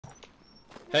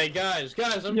Hey guys,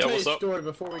 I'm telling you a story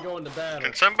before we go into battle.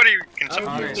 Can somebody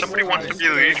want to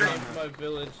steal Leisure? My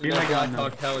village and their Black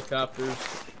Hawk helicopters.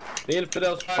 The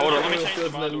infidels fired oil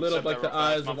fields and they lit up like the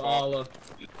eyes of Allah.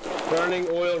 Burning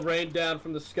oil rained down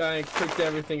from the sky and cooked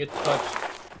everything it touched.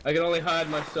 I can only hide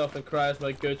myself and cry as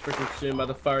my goats were consumed by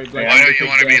the fiery blaze. Why don't you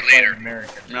want to be leader?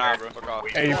 Nah, bro, fuck off.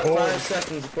 Hey, 5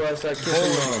 seconds before I start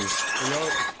kissing moms. You know?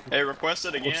 Hey, request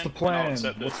it again. What's the plan?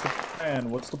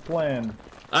 What's the plan?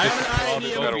 I have an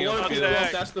idea of one people,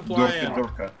 that's the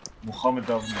plan. Muhammad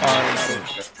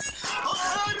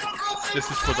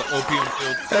This is for the opium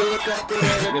field.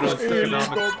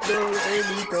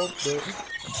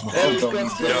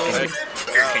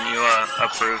 Here, can you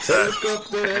approve that?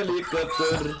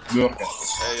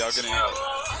 Hey, y'all getting out.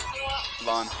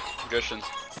 Lon, Gushin.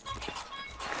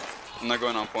 I'm not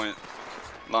going on point.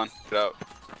 Lon, get out.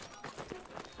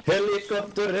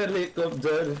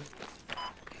 Helicopter.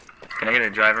 Can I get a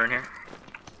driver in here?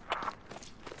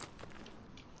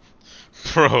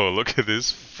 Bro, look at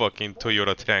this fucking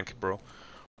Toyota tank, bro.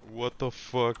 What the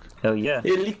fuck? Hell yeah.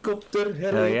 Helicopter.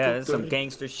 Hell yeah, this is some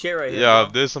gangster shit right here. Yeah,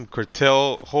 bro. there's some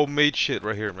cartel homemade shit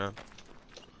right here, man.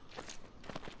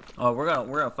 Oh, we're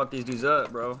gonna fuck these dudes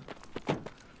up, bro.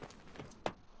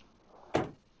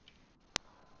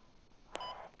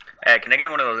 Hey, can I get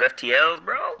one of those FTLs,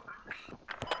 bro?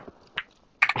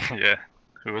 Yeah.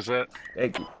 Who was that?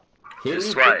 Thank you.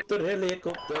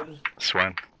 Helicopter.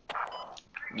 Swan.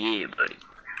 Yeah, buddy.